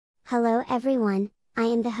Hello everyone, I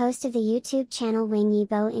am the host of the YouTube channel Wang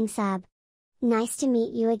YIBO ENGSUB. Nice to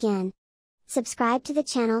meet you again. Subscribe to the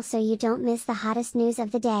channel so you don't miss the hottest news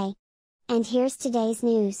of the day. And here's today's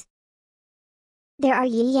news. There are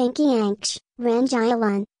Yi Yangqianxi, Ren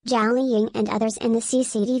Jialun, Zhao Liying and others in the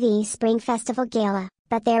CCTV Spring Festival Gala,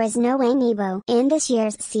 but there is no Wang YIBO in this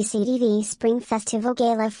year's CCTV Spring Festival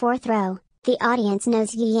Gala 4th row. The audience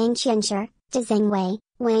knows Yi Yangqianxi, Zhangwei,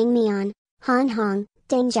 Wang Mian, Han Hong,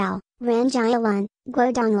 Deng Chao, Ren Jialun,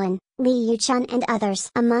 Guo Donglin, Yuchun and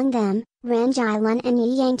others. Among them, Ren Jialun and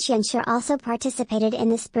Yi Yangqianxi also participated in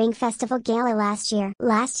the Spring Festival Gala last year.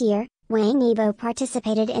 Last year, Wang YIBO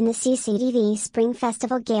participated in the CCTV Spring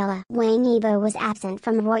Festival Gala. Wang YIBO was absent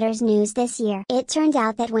from Reuters news this year. It turned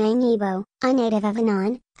out that Wang YIBO, a native of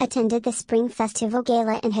Henan, attended the Spring Festival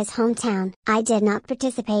Gala in his hometown. I did not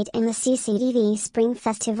participate in the CCTV Spring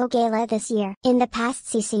Festival Gala this year. In the past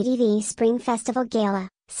CCTV Spring Festival Gala,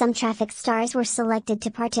 some traffic stars were selected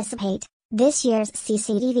to participate. This year's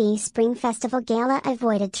CCTV Spring Festival Gala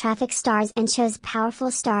avoided traffic stars and chose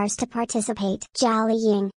powerful stars to participate. Zhao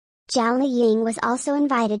Liying was also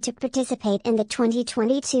invited to participate in the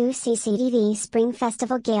 2022 CCTV Spring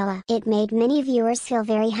Festival Gala. It made many viewers feel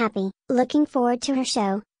very happy, looking forward to her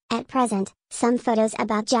show. At present, some photos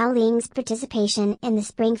about Zhao Liying's participation in the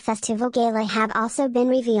Spring Festival Gala have also been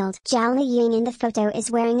revealed. Zhao Liying in the photo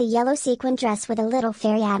is wearing a yellow sequin dress with a little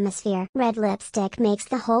fairy atmosphere. Red lipstick makes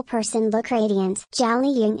the whole person look radiant. Zhao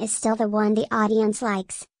Liying is still the one the audience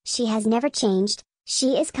likes. She has never changed.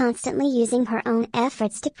 She is constantly using her own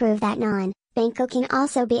efforts to prove that non-banco can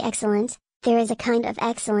also be excellent. There is a kind of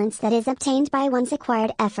excellence that is obtained by one's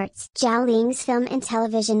acquired efforts. Zhao Liying's film and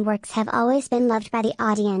television works have always been loved by the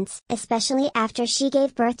audience, especially after she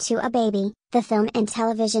gave birth to a baby. The film and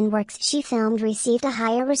television works she filmed received a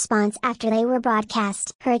higher response after they were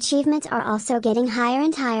broadcast. Her achievements are also getting higher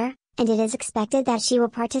and higher, and it is expected that she will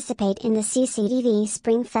participate in the CCTV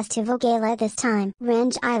Spring Festival Gala this time. Ren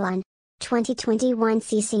Jialun 2021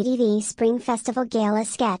 CCTV Spring Festival Gala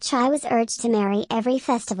sketch. I was urged to marry every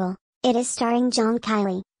festival. It is starring Zhang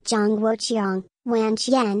Kylie, Zhang Wuqiang, Wang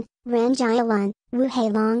Qian, Ren Jialun, Wu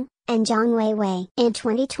Heilong, and Zhangwei. In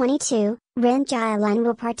 2022, Ren Jialun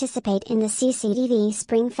will participate in the CCTV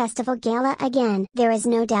Spring Festival Gala again. There is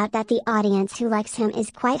no doubt that the audience who likes him is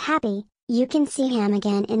quite happy. You can see him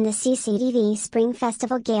again in the CCTV Spring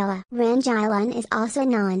Festival Gala. Ren Jialun is also a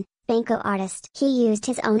non-banco artist. He used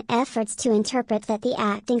his own efforts to interpret that the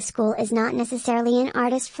acting school is not necessarily an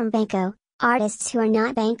artist from banco. Artists who are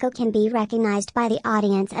not banco can be recognized by the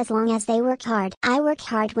audience as long as they work hard. I work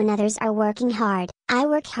hard when others are working hard. I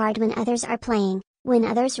work hard when others are playing. When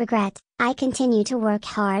others regret, I continue to work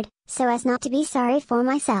hard, so as not to be sorry for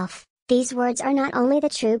myself. These words are not only the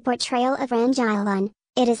true portrayal of Ren Jialun,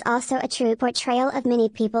 it is also a true portrayal of many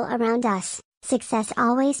people around us. Success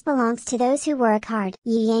always belongs to those who work hard.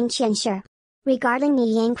 Yi Yangqianxi. Regarding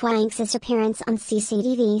Yi Yangqianxi's appearance on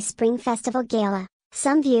CCTV Spring Festival Gala,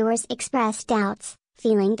 some viewers expressed doubts,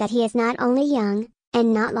 feeling that he is not only young,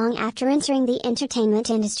 and not long after entering the entertainment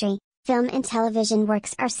industry. Film and television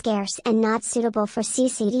works are scarce and not suitable for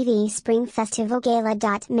CCTV Spring Festival Gala.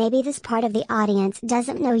 Maybe this part of the audience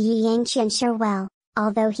doesn't know Yi Yangqianxi well.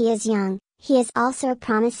 Although he is young, he is also a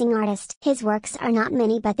promising artist. His works are not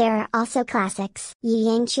many, but there are also classics. Yi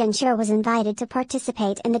Yangqianxi was invited to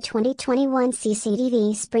participate in the 2021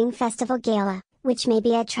 CCTV Spring Festival Gala, which may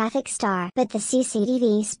be a traffic star. But the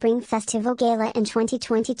CCTV Spring Festival Gala in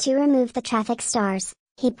 2022 removed the traffic stars.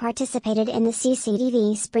 He participated in the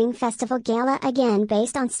CCTV Spring Festival Gala again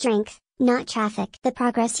based on strength, not traffic. The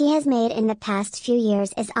progress he has made in the past few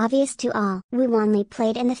years is obvious to all. Wu Wanli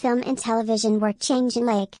played in the film and television work Changjin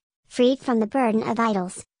Lake. Freed from the burden of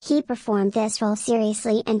idols, he performed this role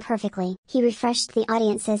seriously and perfectly. He refreshed the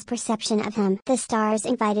audience's perception of him. The stars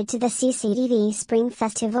invited to the CCTV Spring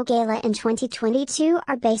Festival Gala in 2022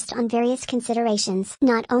 are based on various considerations.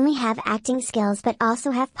 Not only have acting skills but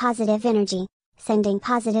also have positive energy. Sending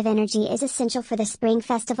positive energy is essential for the Spring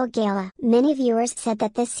Festival Gala. Many viewers said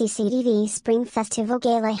that this CCTV Spring Festival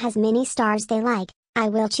Gala has many stars they like. I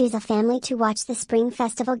will choose a family to watch the Spring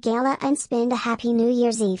Festival Gala and spend a happy New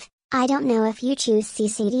Year's Eve. I don't know if you choose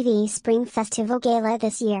CCTV Spring Festival Gala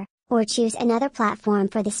this year, or choose another platform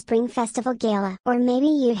for the Spring Festival Gala. Or maybe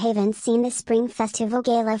you haven't seen the Spring Festival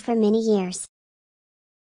Gala for many years.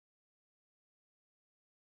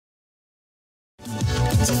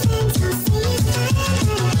 What you think